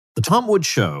The Tom Woods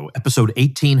Show, episode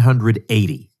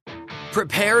 1880.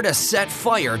 Prepare to set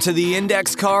fire to the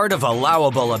index card of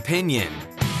allowable opinion.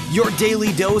 Your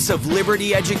daily dose of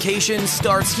liberty education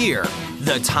starts here.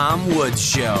 The Tom Woods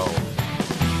Show.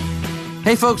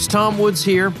 Hey folks, Tom Woods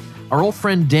here. Our old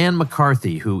friend Dan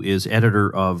McCarthy, who is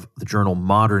editor of the journal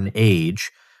Modern Age,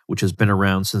 which has been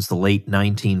around since the late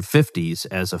 1950s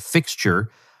as a fixture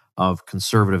of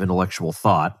conservative intellectual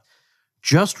thought,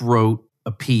 just wrote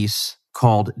a piece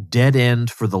called Dead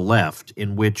End for the Left,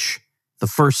 in which the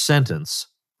first sentence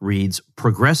reads,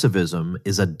 "Progressivism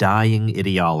is a dying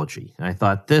ideology." And I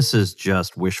thought, this is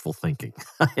just wishful thinking.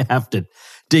 I have to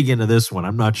dig into this one.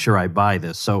 I'm not sure I buy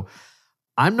this. So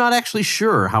I'm not actually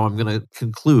sure how I'm going to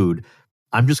conclude.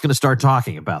 I'm just going to start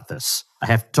talking about this. I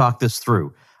have to talk this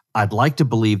through. I'd like to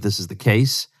believe this is the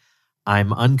case.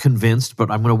 I'm unconvinced, but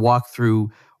I'm going to walk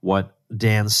through what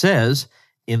Dan says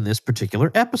in this particular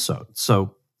episode.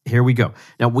 So here we go.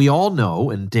 Now, we all know,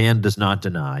 and Dan does not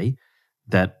deny,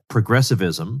 that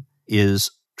progressivism is,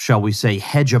 shall we say,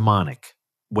 hegemonic,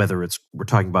 whether we're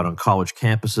talking about on college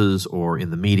campuses or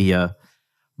in the media.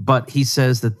 But he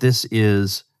says that this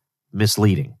is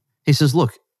misleading. He says,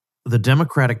 look, the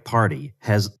Democratic Party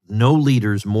has no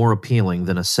leaders more appealing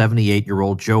than a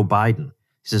 78-year-old Joe Biden.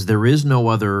 He says there is no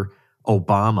other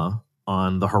Obama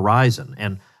on the horizon.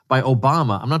 And by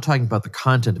Obama, I'm not talking about the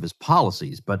content of his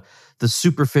policies, but the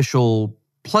superficial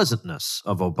pleasantness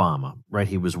of Obama, right?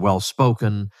 He was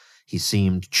well-spoken. He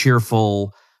seemed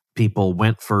cheerful. People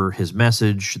went for his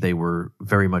message. They were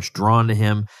very much drawn to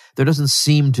him. There doesn't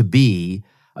seem to be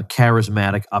a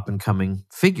charismatic up-and-coming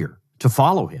figure to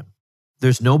follow him.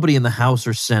 There's nobody in the House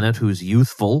or Senate who's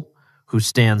youthful, who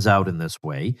stands out in this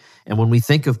way. And when we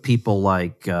think of people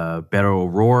like Beto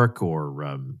O'Rourke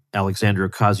or Alexandria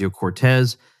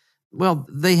Ocasio-Cortez, well,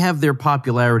 they have their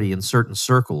popularity in certain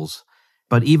circles,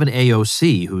 but even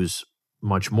AOC, who's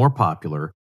much more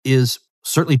popular, is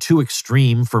certainly too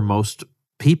extreme for most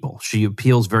people. She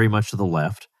appeals very much to the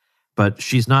left, but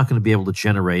she's not going to be able to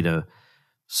generate a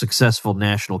successful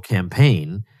national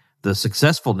campaign. The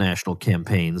successful national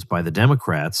campaigns by the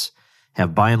Democrats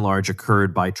have by and large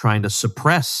occurred by trying to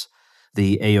suppress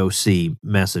the AOC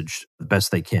message the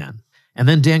best they can. And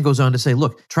then Dan goes on to say,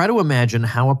 look, try to imagine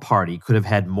how a party could have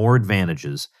had more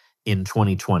advantages in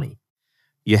 2020.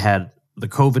 You had the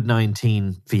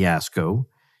COVID-19 fiasco.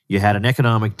 You had an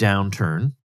economic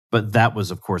downturn, but that was,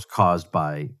 of course, caused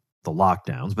by the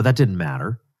lockdowns, but that didn't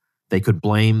matter. They could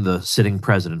blame the sitting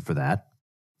president for that.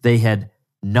 They had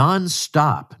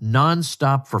nonstop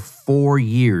for 4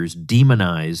 years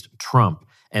demonized Trump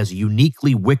as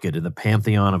uniquely wicked in the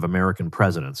pantheon of American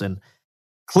presidents. And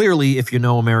clearly, if you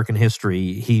know American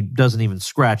history, he doesn't even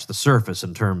scratch the surface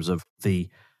in terms of the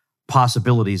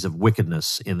possibilities of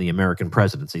wickedness in the American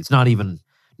presidency. It's not even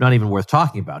worth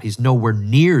talking about. He's nowhere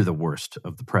near the worst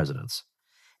of the presidents.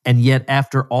 And yet,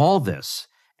 after all this,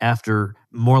 after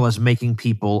more or less making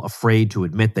people afraid to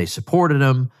admit they supported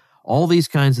him, all these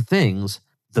kinds of things,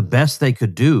 the best they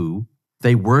could do,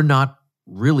 they were not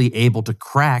really able to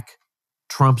crack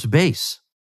Trump's base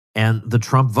and the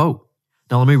Trump vote.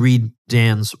 Now, let me read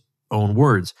Dan's own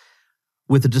words.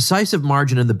 With a decisive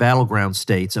margin in the battleground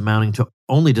states amounting to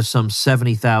only to some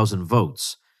 70,000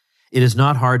 votes, it is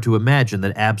not hard to imagine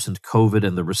that absent COVID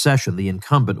and the recession, the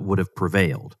incumbent would have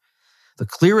prevailed. The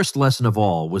clearest lesson of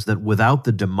all was that without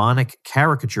the demonic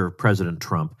caricature of President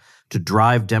Trump to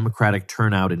drive Democratic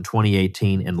turnout in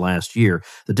 2018 and last year,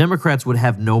 the Democrats would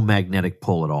have no magnetic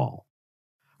pull at all.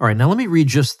 All right, now let me read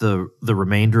just the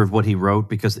remainder of what he wrote,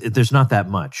 because there's not that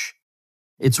much.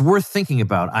 It's worth thinking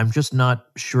about. I'm just not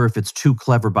sure if it's too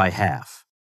clever by half.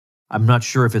 I'm not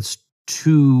sure if it's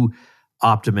too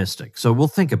optimistic. So we'll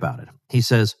think about it. He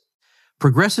says,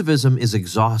 progressivism is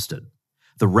exhausted.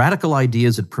 The radical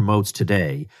ideas it promotes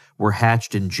today were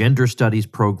hatched in gender studies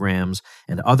programs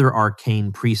and other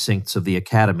arcane precincts of the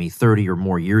academy 30 or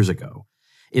more years ago.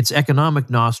 Its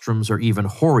economic nostrums are even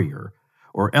hoarier,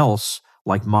 or else,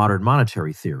 like modern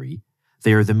monetary theory,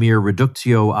 they are the mere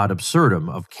reductio ad absurdum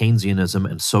of Keynesianism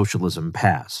and socialism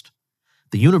past.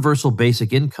 The universal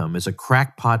basic income is a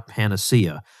crackpot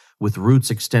panacea with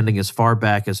roots extending as far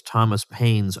back as Thomas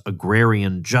Paine's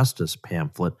Agrarian Justice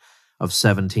pamphlet of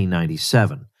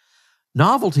 1797.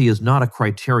 Novelty is not a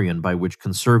criterion by which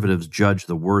conservatives judge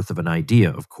the worth of an idea,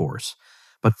 of course,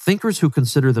 but thinkers who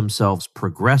consider themselves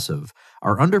progressive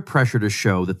are under pressure to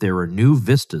show that there are new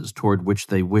vistas toward which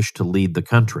they wish to lead the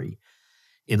country.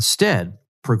 Instead,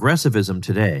 progressivism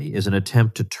today is an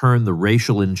attempt to turn the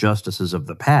racial injustices of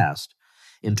the past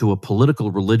into a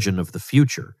political religion of the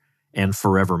future and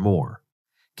forevermore.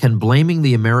 Can blaming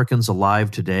the Americans alive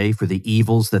today for the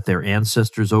evils that their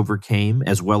ancestors overcame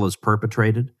as well as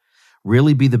perpetrated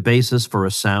really be the basis for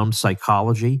a sound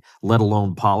psychology, let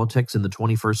alone politics, in the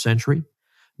 21st century?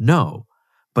 No,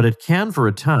 but it can for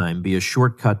a time be a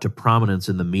shortcut to prominence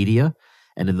in the media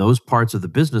and in those parts of the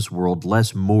business world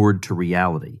less moored to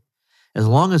reality. As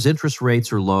long as interest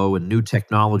rates are low and new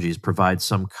technologies provide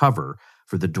some cover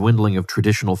for the dwindling of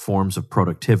traditional forms of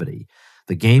productivity,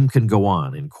 the game can go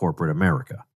on in corporate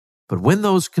America. But when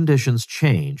those conditions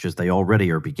change, as they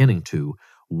already are beginning to,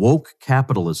 woke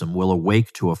capitalism will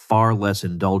awake to a far less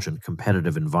indulgent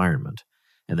competitive environment.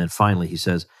 And then finally, he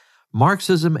says,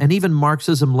 Marxism and even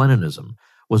Marxism-Leninism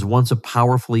was once a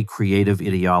powerfully creative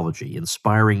ideology,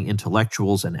 inspiring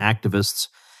intellectuals and activists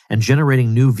and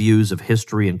generating new views of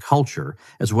history and culture,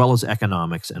 as well as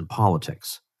economics and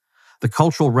politics. The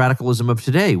cultural radicalism of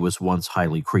today was once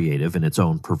highly creative in its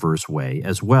own perverse way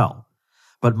as well.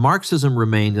 But Marxism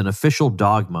remained an official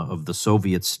dogma of the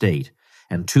Soviet state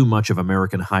and too much of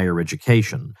American higher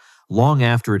education long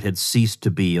after it had ceased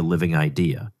to be a living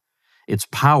idea. Its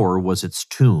power was its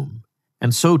tomb.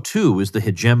 And so, too, is the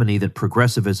hegemony that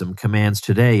progressivism commands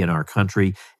today in our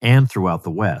country and throughout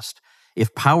the West.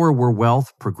 If power were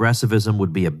wealth, progressivism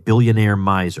would be a billionaire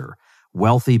miser,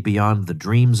 wealthy beyond the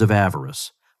dreams of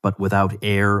avarice, but without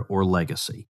heir or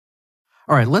legacy.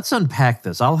 All right, let's unpack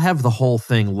this. I'll have the whole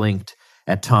thing linked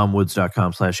at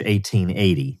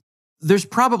tomwoods.com/1880. There's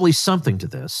probably something to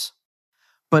this,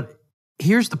 but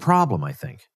here's the problem, I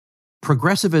think.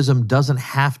 Progressivism doesn't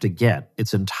have to get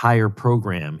its entire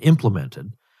program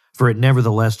implemented for it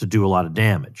nevertheless to do a lot of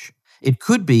damage. It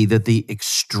could be that the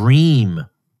extreme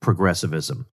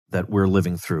progressivism that we're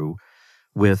living through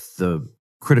with the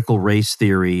critical race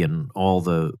theory and all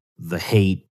the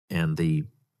hate and the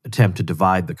attempt to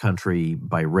divide the country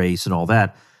by race and all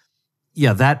that,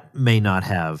 yeah, that may not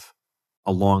have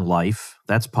a long life.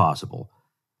 That's possible.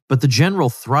 But the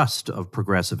general thrust of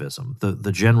progressivism,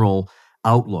 the general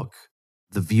outlook,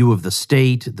 the view of the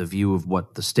state, the view of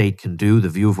what the state can do, the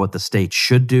view of what the state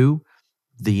should do,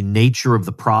 the nature of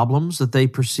the problems that they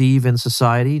perceive in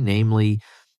society, namely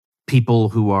people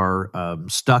who are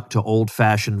stuck to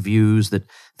old-fashioned views that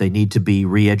they need to be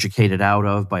re-educated out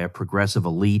of by a progressive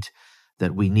elite,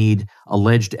 that we need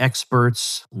alleged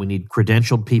experts, we need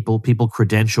credentialed people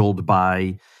credentialed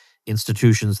by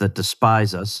institutions that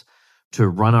despise us to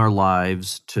run our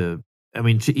lives,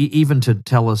 even to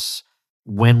tell us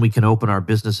when we can open our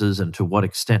businesses and to what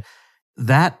extent.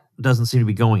 That doesn't seem to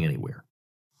be going anywhere.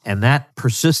 And that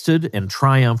persisted and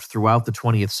triumphed throughout the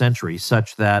 20th century,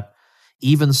 such that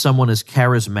even someone as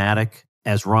charismatic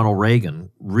as Ronald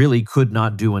Reagan really could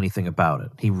not do anything about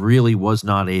it. He really was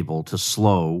not able to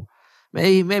slow,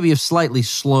 maybe have slightly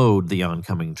slowed the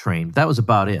oncoming train. That was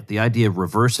about it. The idea of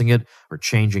reversing it or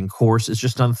changing course is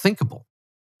just unthinkable.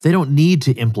 They don't need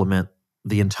to implement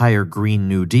the entire Green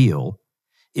New Deal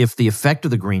if the effect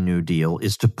of the Green New Deal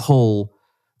is to pull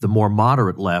the more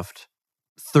moderate left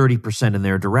 30% in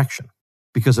their direction.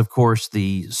 Because, of course,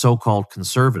 the so-called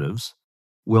conservatives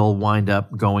will wind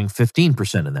up going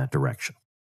 15% in that direction.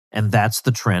 And that's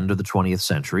the trend of the 20th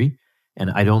century,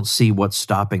 and I don't see what's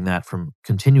stopping that from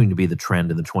continuing to be the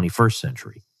trend in the 21st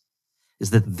century, is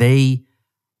that they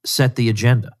set the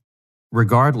agenda.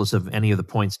 Regardless of any of the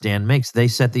points Dan makes, they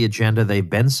set the agenda. They've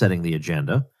been setting the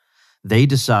agenda. They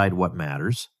decide what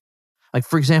matters. Like,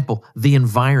 for example, the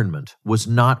environment was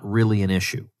not really an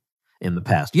issue in the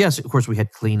past. Yes, of course, we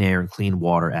had Clean Air and Clean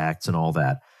Water Acts and all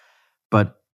that.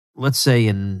 But let's say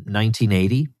in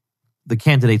 1980, the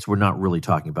candidates were not really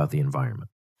talking about the environment.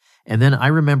 And then I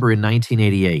remember in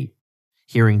 1988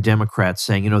 hearing Democrats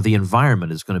saying, the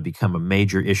environment is going to become a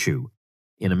major issue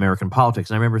in American politics.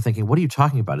 And I remember thinking, what are you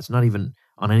talking about? It's not even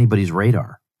on anybody's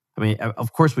radar. I mean,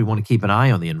 of course, we want to keep an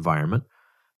eye on the environment,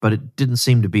 but it didn't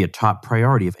seem to be a top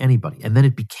priority of anybody. And then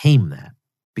it became that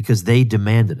because they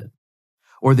demanded it.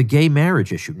 Or the gay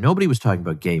marriage issue. Nobody was talking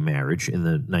about gay marriage in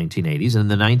the 1980s. And in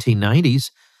the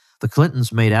 1990s, the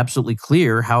Clintons made absolutely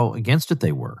clear how against it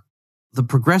they were. The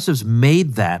progressives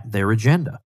made that their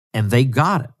agenda, and they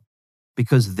got it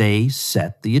because they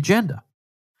set the agenda.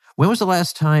 When was the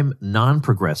last time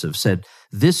non-progressives said,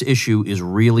 this issue is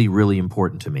really, really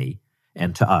important to me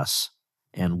and to us,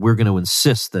 and we're going to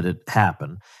insist that it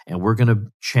happen, and we're going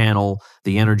to channel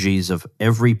the energies of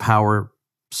every power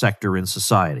sector in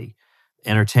society,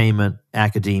 entertainment,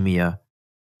 academia,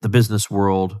 the business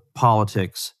world,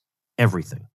 politics,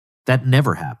 everything. That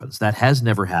never happens. That has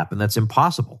never happened. That's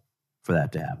impossible for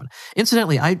that to happen.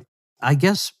 Incidentally, I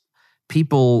guess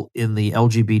people in the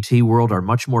LGBT world are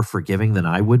much more forgiving than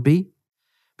I would be,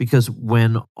 because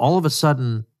when all of a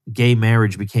sudden gay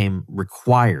marriage became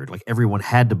required, like everyone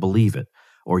had to believe it,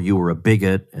 or you were a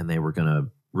bigot and they were going to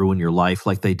ruin your life,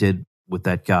 like they did with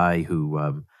that guy who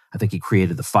I think he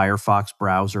created the Firefox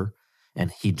browser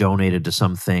and he donated to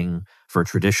something for a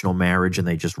traditional marriage and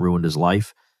they just ruined his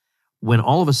life. When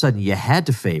all of a sudden you had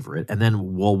to favor it, and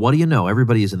then, well, what do you know?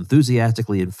 Everybody is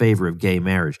enthusiastically in favor of gay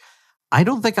marriage. I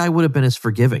don't think I would have been as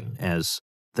forgiving as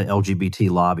the LGBT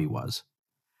lobby was,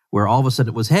 where all of a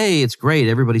sudden it was, hey, it's great,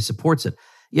 everybody supports it.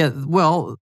 Yeah,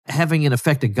 well, having in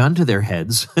effect a gun to their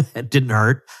heads, it didn't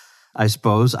hurt, I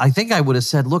suppose. I think I would have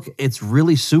said, look, it's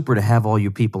really super to have all you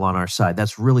people on our side.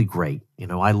 That's really great.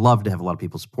 I love to have a lot of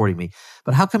people supporting me.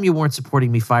 But how come you weren't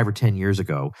supporting me 5 or 10 years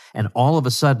ago? And all of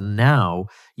a sudden now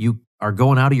you are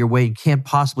going out of your way and can't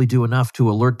possibly do enough to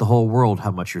alert the whole world how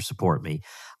much you support me.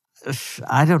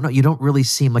 I don't know. You don't really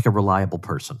seem like a reliable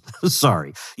person.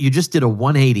 Sorry. You just did a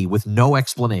 180 with no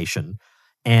explanation.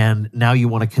 And now you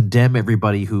want to condemn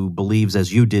everybody who believes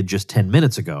as you did just 10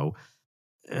 minutes ago.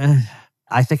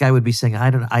 I think I would be saying,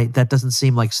 that doesn't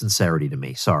seem like sincerity to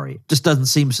me. Sorry. It just doesn't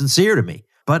seem sincere to me.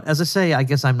 But as I say, I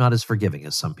guess I'm not as forgiving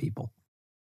as some people.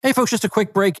 Hey folks, just a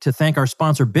quick break to thank our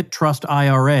sponsor, BitTrust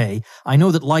IRA. I know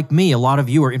that like me, a lot of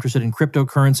you are interested in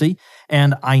cryptocurrency,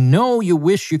 and I know you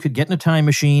wish you could get in a time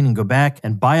machine and go back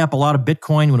and buy up a lot of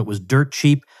Bitcoin when it was dirt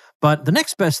cheap. But the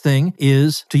next best thing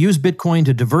is to use Bitcoin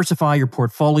to diversify your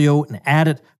portfolio and add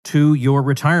it to your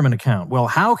retirement account. Well,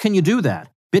 how can you do that?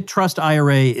 BitTrust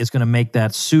IRA is going to make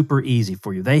that super easy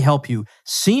for you. They help you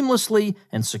seamlessly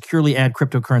and securely add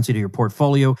cryptocurrency to your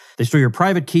portfolio. They store your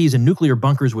private keys in nuclear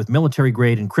bunkers with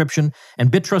military-grade encryption.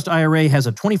 And BitTrust IRA has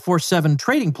a 24/7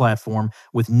 trading platform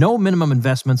with no minimum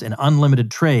investments and unlimited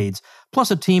trades,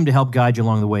 plus a team to help guide you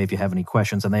along the way if you have any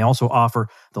questions. And they also offer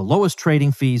the lowest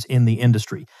trading fees in the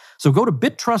industry. So go to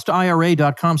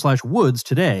bittrustira.com/woods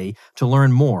today to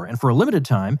learn more. And for a limited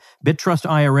time, BitTrust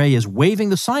IRA is waiving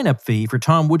the sign-up fee for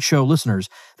Tom Woods Show listeners.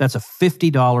 That's a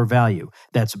 $50 value.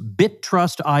 That's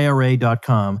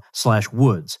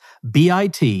bittrustira.com/woods.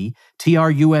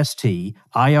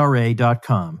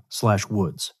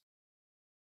 BITTRUSTIRA.com/woods.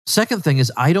 Second thing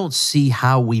is, I don't see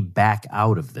how we back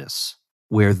out of this,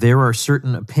 where there are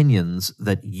certain opinions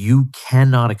that you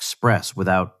cannot express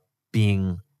without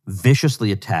being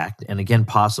viciously attacked and again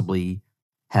possibly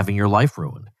having your life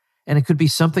ruined. And it could be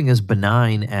something as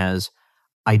benign as,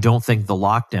 I don't think the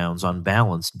lockdowns on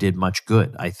balance did much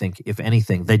good. I think if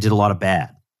anything, they did a lot of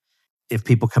bad. If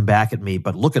people come back at me,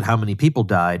 but look at how many people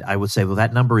died, I would say, well,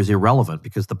 that number is irrelevant,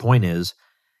 because the point is,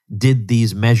 did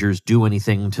these measures do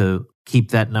anything to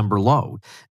keep that number low?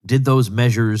 Did those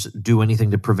measures do anything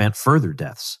to prevent further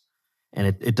deaths? And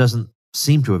it doesn't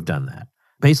seem to have done that.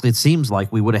 Basically, it seems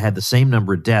like we would have had the same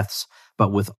number of deaths,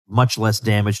 but with much less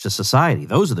damage to society.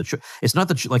 Those are it's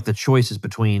not like the choice is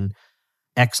between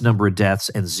X number of deaths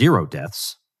and 0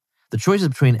 deaths. The choice is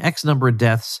between X number of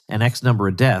deaths and X number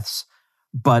of deaths,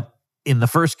 but in the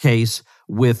first case,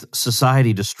 with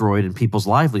society destroyed and people's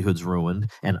livelihoods ruined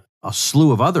and a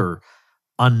slew of other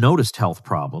unnoticed health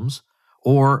problems,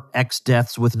 or X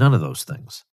deaths with none of those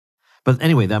things. But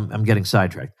anyway, I'm getting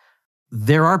sidetracked.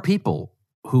 There are people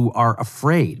who are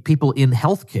afraid, people in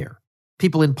healthcare,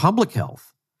 people in public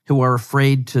health, who are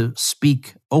afraid to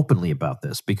speak openly about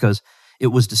this, because it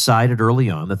was decided early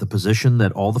on that the position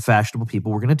that all the fashionable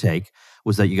people were going to take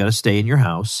was that you got to stay in your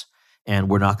house, and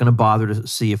we're not going to bother to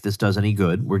see if this does any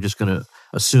good. We're just going to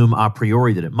assume a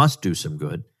priori that it must do some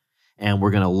good. And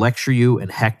we're going to lecture you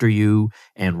and hector you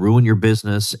and ruin your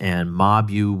business and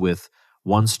mob you with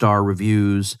 1-star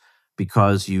reviews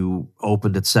because you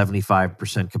opened at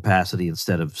 75% capacity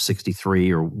instead of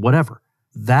 63 or whatever.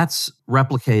 That's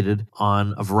replicated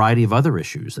on a variety of other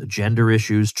issues, gender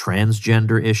issues,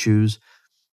 transgender issues.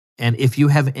 And if you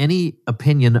have any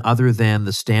opinion other than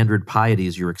the standard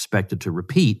pieties you're expected to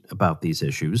repeat about these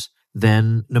issues,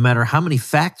 then no matter how many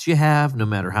facts you have, no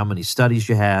matter how many studies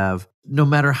you have, no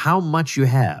matter how much you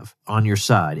have on your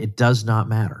side, it does not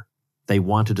matter. They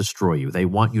want to destroy you. They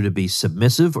want you to be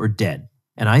submissive or dead.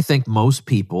 And I think most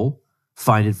people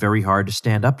find it very hard to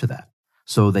stand up to that.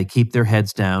 So they keep their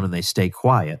heads down and they stay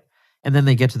quiet. And then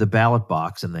they get to the ballot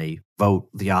box and they vote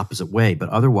the opposite way. But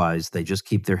otherwise, they just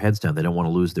keep their heads down. They don't want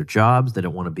to lose their jobs. They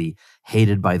don't want to be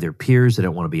hated by their peers. They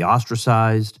don't want to be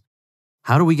ostracized.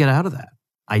 How do we get out of that?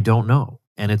 I don't know.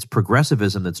 And it's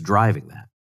progressivism that's driving that.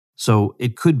 So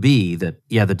it could be that,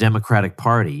 yeah, the Democratic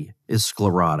Party is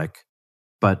sclerotic,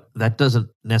 but that doesn't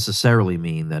necessarily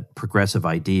mean that progressive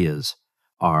ideas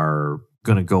are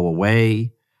going to go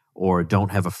away or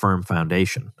don't have a firm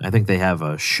foundation. I think they have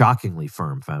a shockingly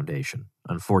firm foundation,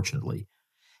 unfortunately.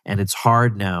 And it's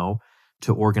hard now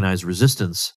to organize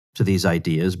resistance to these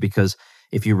ideas because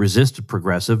If you resist a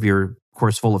progressive, you're, of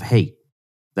course, full of hate.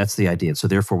 That's the idea. So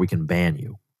therefore, we can ban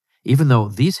you. Even though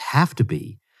these have to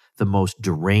be the most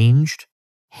deranged,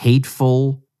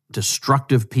 hateful,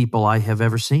 destructive people I have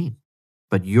ever seen.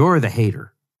 But you're the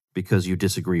hater because you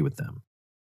disagree with them.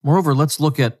 Moreover, let's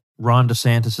look at Ron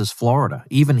DeSantis' Florida.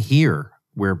 Even here,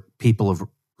 where people have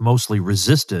mostly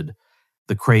resisted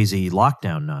the crazy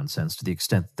lockdown nonsense to the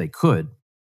extent that they could,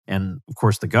 and of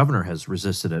course the governor has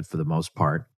resisted it for the most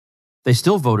part, they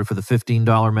still voted for the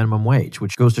 $15 minimum wage,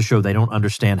 which goes to show they don't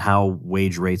understand how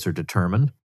wage rates are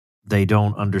determined. They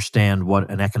don't understand what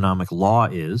an economic law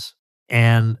is.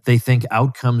 And they think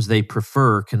outcomes they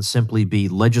prefer can simply be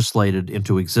legislated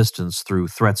into existence through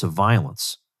threats of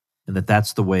violence, and that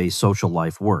that's the way social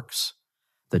life works,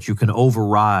 that you can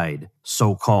override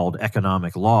so-called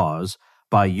economic laws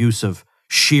by use of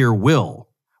sheer will,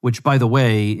 which, by the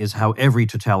way, is how every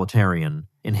totalitarian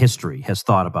in history has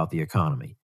thought about the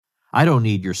economy. I don't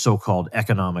need your so-called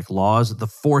economic laws. The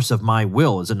force of my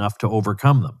will is enough to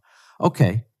overcome them.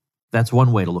 Okay, that's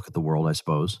one way to look at the world, I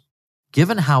suppose.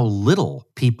 Given how little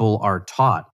people are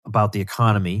taught about the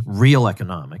economy, real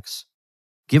economics,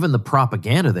 given the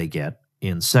propaganda they get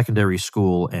in secondary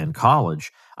school and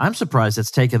college, I'm surprised it's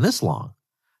taken this long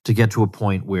to get to a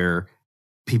point where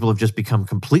people have just become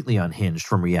completely unhinged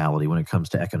from reality when it comes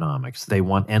to economics. They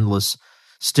want endless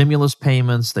stimulus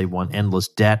payments. They want endless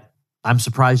debt. I'm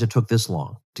surprised it took this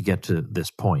long to get to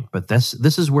this point, but this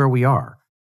is where we are.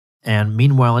 And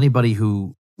meanwhile, anybody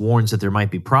who warns that there might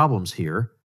be problems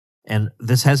here, and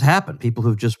this has happened, people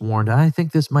who've just warned, I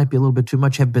think this might be a little bit too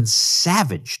much, have been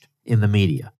savaged in the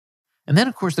media. And then,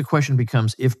 of course, the question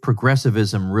becomes, if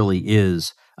progressivism really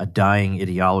is a dying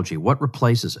ideology, what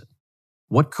replaces it?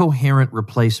 What coherent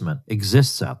replacement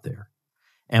exists out there?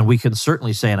 And we can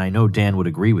certainly say, and I know Dan would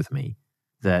agree with me,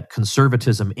 that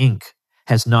Conservatism, Inc.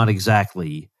 has not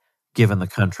exactly given the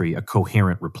country a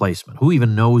coherent replacement. Who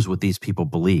even knows what these people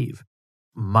believe?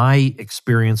 My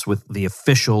experience with the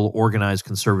official organized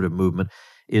conservative movement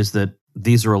is that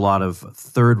these are a lot of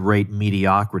third-rate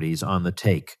mediocrities on the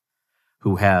take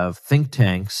who have think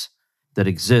tanks that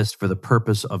exist for the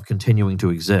purpose of continuing to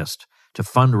exist, to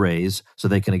fundraise so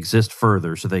they can exist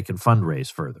further, so they can fundraise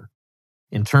further.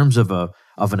 In terms of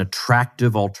an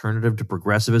attractive alternative to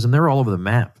progressivism, they're all over the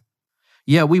map.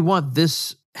 Yeah, we want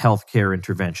this healthcare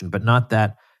intervention, but not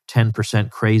that 10%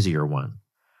 crazier one.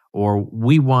 Or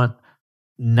we want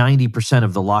 90%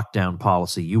 of the lockdown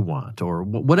policy you want, or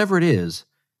whatever it is.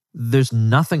 There's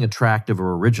nothing attractive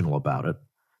or original about it.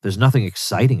 There's nothing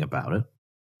exciting about it.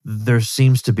 There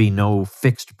seems to be no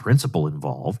fixed principle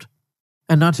involved.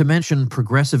 And not to mention,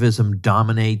 progressivism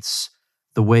dominates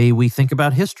the way we think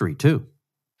about history, too.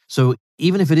 So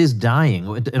even if it is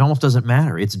dying, it almost doesn't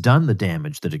matter. It's done the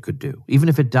damage that it could do. Even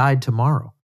if it died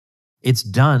tomorrow, it's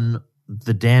done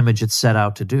the damage it set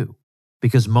out to do.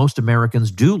 Because most Americans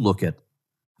do look at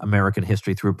American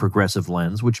history through a progressive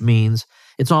lens, which means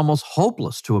it's almost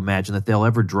hopeless to imagine that they'll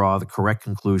ever draw the correct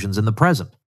conclusions in the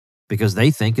present. Because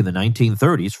they think in the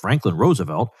 1930s, Franklin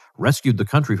Roosevelt rescued the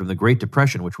country from the Great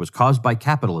Depression, which was caused by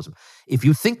capitalism. If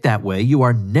you think that way, you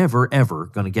are never, ever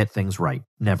going to get things right.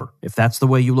 Never. If that's the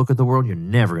way you look at the world, you're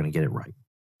never going to get it right.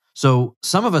 So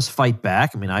some of us fight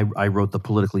back. I mean, I wrote the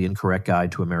Politically Incorrect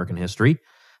Guide to American History.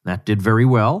 That did very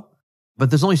well. But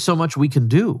there's only so much we can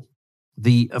do.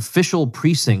 The official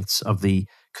precincts of the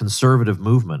conservative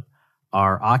movement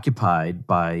are occupied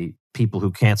by people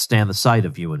who can't stand the sight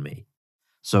of you and me.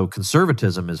 So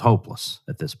conservatism is hopeless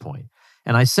at this point.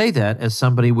 And I say that as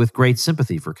somebody with great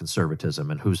sympathy for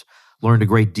conservatism and who's learned a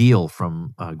great deal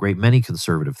from a great many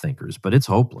conservative thinkers, but it's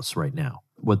hopeless right now,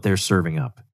 what they're serving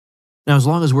up. Now, as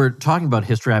long as we're talking about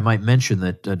history, I might mention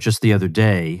that just the other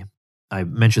day, I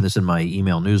mentioned this in my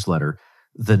email newsletter,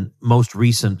 the most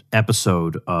recent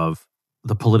episode of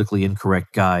the Politically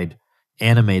Incorrect Guide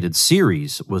animated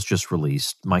series was just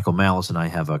released. Michael Malice and I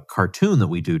have a cartoon that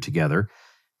we do together,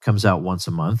 comes out once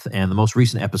a month, and the most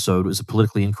recent episode is a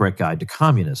Politically Incorrect Guide to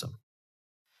Communism.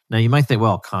 Now, you might think,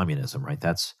 well, communism, right?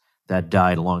 That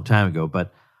died a long time ago,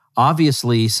 but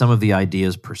obviously some of the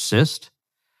ideas persist.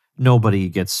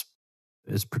 Nobody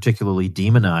is particularly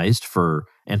demonized for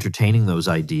entertaining those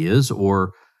ideas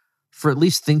or for at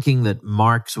least thinking that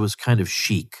Marx was kind of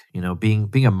chic. You know,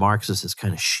 being a Marxist is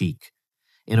kind of chic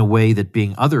in a way that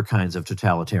being other kinds of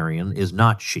totalitarian is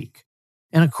not chic.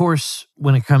 And of course,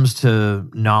 when it comes to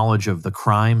knowledge of the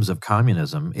crimes of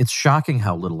communism, it's shocking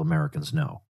how little Americans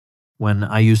know. When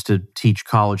I used to teach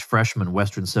college freshmen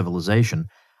Western civilization,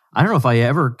 I don't know if I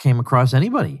ever came across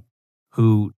anybody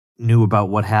who knew about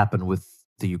what happened with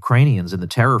the Ukrainians in the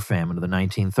terror famine of the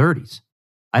 1930s.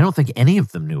 I don't think any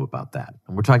of them knew about that.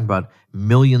 And we're talking about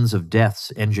millions of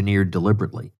deaths engineered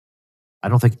deliberately. I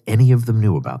don't think any of them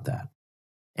knew about that.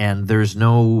 And there's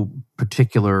no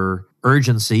particular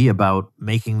urgency about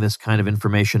making this kind of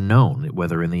information known,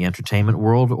 whether in the entertainment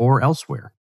world or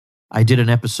elsewhere. I did an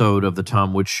episode of The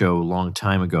Tom Woods Show a long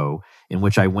time ago in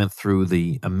which I went through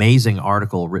the amazing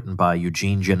article written by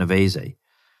Eugene Genovese,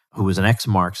 who was an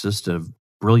ex-Marxist, a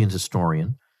brilliant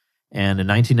historian. And in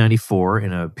 1994,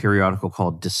 in a periodical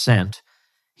called Dissent,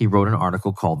 he wrote an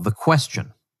article called The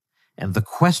Question. And the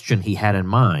question he had in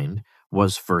mind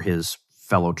was for his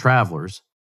fellow travelers,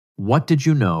 what did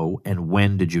you know and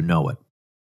when did you know it?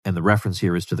 And the reference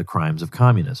here is to the crimes of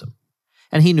communism.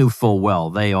 And he knew full well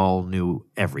they all knew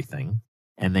everything,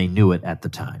 and they knew it at the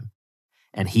time.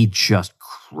 And he just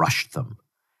crushed them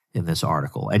in this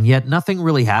article. And yet nothing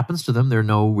really happens to them. There are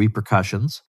no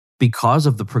repercussions. Because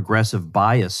of the progressive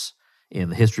bias in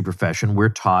the history profession, we're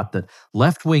taught that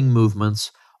left-wing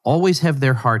movements always have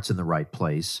their hearts in the right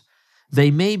place.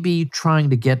 They may be trying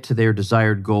to get to their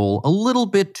desired goal a little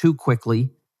bit too quickly,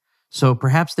 so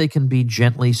perhaps they can be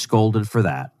gently scolded for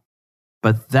that.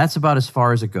 But that's about as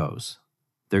far as it goes.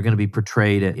 They're going to be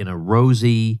portrayed in a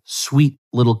rosy, sweet,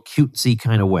 little cutesy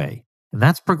kind of way. And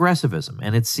that's progressivism,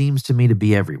 and it seems to me to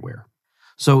be everywhere.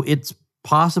 So it's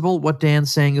possible what Dan's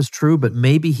saying is true, but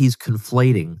maybe he's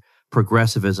conflating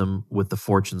progressivism with the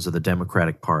fortunes of the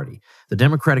Democratic Party. The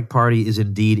Democratic Party is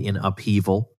indeed in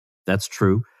upheaval. That's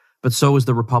true. But so is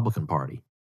the Republican Party.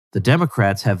 The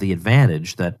Democrats have the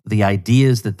advantage that the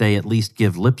ideas that they at least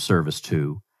give lip service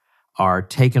to are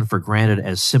taken for granted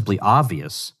as simply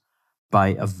obvious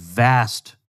by a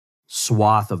vast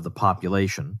swath of the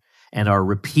population and are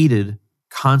repeated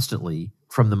constantly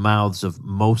from the mouths of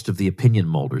most of the opinion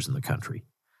molders in the country.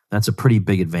 That's a pretty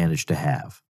big advantage to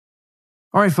have.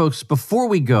 All right, folks, before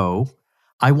we go,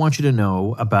 I want you to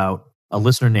know about a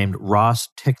listener named Ross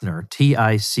Ticknor,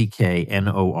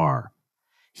 Ticknor.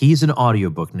 He's an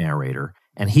audiobook narrator,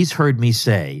 and he's heard me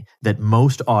say that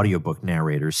most audiobook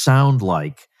narrators sound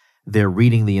like they're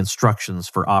reading the instructions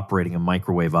for operating a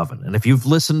microwave oven. And if you've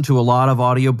listened to a lot of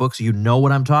audiobooks, you know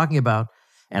what I'm talking about.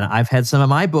 And I've had some of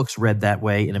my books read that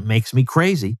way, and it makes me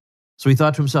crazy. So he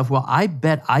thought to himself, well, I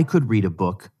bet I could read a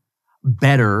book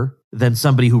better than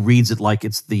somebody who reads it like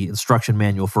it's the instruction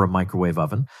manual for a microwave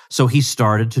oven. So he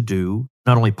started to do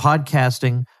not only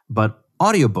podcasting, but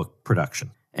audiobook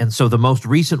production. And so the most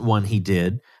recent one he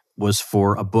did was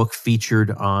for a book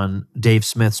featured on Dave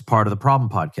Smith's Part of the Problem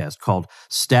podcast called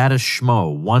Status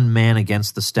Schmo, One Man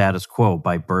Against the Status Quo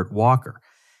by Burt Walker.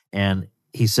 And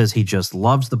he says he just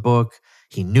loves the book.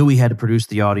 He knew he had to produce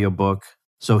the audiobook,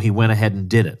 so he went ahead and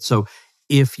did it. So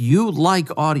if you like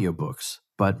audiobooks,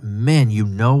 but man, you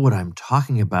know what I'm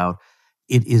talking about,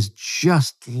 it is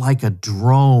just like a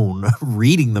drone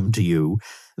reading them to you,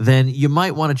 then you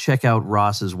might want to check out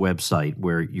Ross's website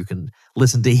where you can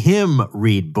listen to him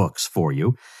read books for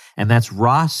you. And that's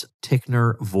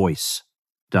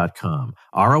RossTicknorVoice.com.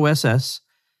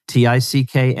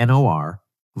 RossTicknor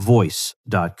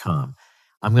voice.com.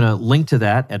 I'm going to link to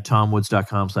that at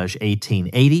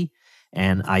tomwoods.com/1880.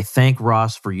 And I thank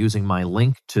Ross for using my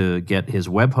link to get his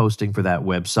web hosting for that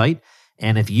website.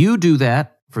 And if you do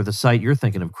that for the site you're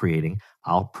thinking of creating,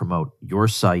 I'll promote your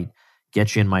site,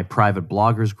 get you in my private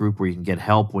bloggers group where you can get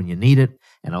help when you need it,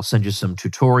 and I'll send you some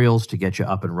tutorials to get you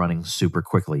up and running super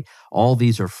quickly. All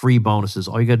these are free bonuses.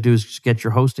 All you got to do is just get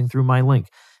your hosting through my link.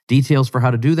 Details for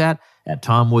how to do that at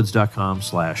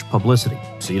tomwoods.com/publicity.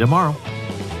 See you tomorrow.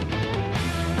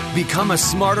 Become a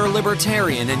smarter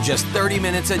libertarian in just 30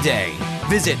 minutes a day.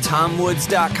 Visit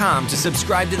tomwoods.com to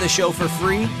subscribe to the show for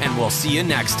free, and we'll see you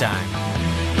next time.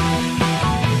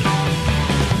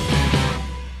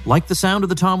 Like the sound of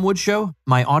The Tom Woods Show?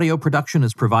 My audio production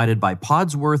is provided by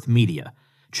Podsworth Media.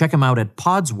 Check them out at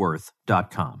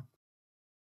podsworth.com.